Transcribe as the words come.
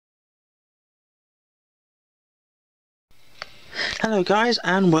Hello guys,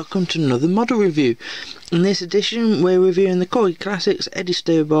 and welcome to another model review. In this edition we're reviewing the Corgi Classics Eddie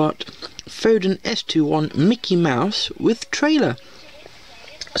Stobart Foden S21 Mickey Mouse with trailer.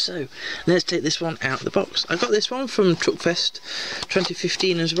 So let's take this one out of the box. I got this one from Truckfest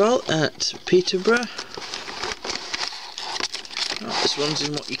 2015 as well at Peterborough. This one's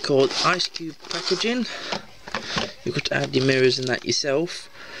in what you call ice cube packaging. You've got to add your mirrors in that yourself,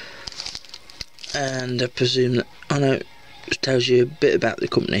 and I presume that it tells you a bit about the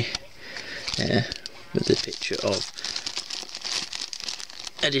company with a picture of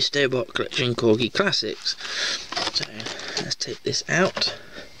Eddie Stobart Collection Corgi Classics. So let's take this out.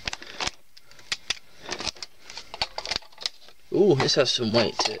 Oh, this has some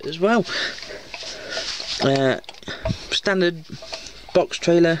weight to it as well. Standard box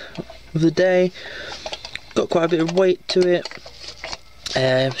trailer of the day. Got quite a bit of weight to it.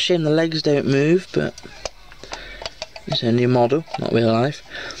 Shame the legs don't move, but it's only a model, not real life.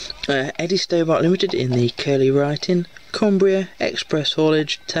 Eddie Stobart Limited in the curly writing. Cumbria, Express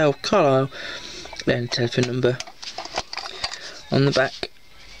Haulage, Tel Carlisle. Then telephone number on the back.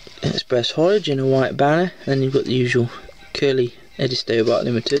 Express Haulage in a white banner. Then you've got the usual curly Eddie Stobart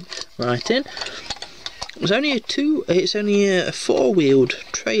Limited writing. It's only a four-wheeled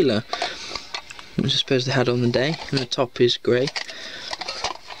trailer, which I suppose they had on the day, and the top is grey.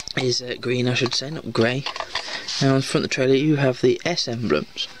 Is green, I should say, not grey. Now on the front of the trailer you have the S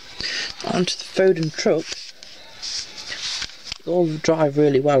emblems. Onto the Foden truck. All drive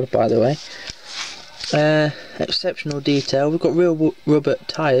really well, by the way. Exceptional detail. We've got real rubber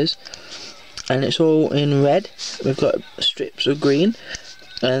tyres, and it's all in red. We've got strips of green,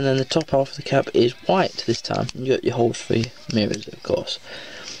 and then the top half of the cab is white this time. You got your holes for your mirrors, of course.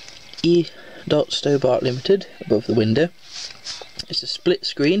 E. Stobart Limited above the window. It's a split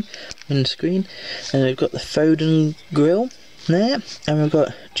screen, windscreen, and we've got the Foden grill there, and we've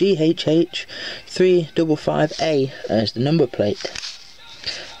got GHH 355A as the number plate.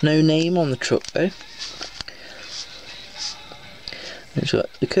 No name on the truck though. It's got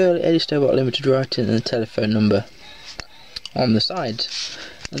the curly Eddie Stobart Limited writing and the telephone number on the sides.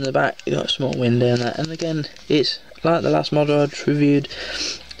 And the back you got a small window and that, and again it's like the last model I'd reviewed.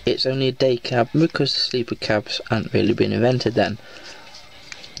 It's only a day cab because the sleeper cabs hadn't really been invented then.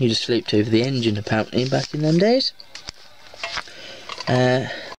 You just slept over the engine apparently back in them days. The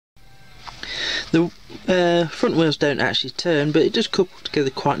front wheels don't actually turn, but it does couple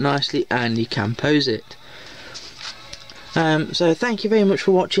together quite nicely, and you can pose it. So thank you very much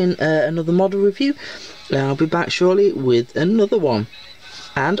for watching another model review. I'll be back shortly with another one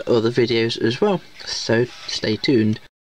and other videos as well, so stay tuned.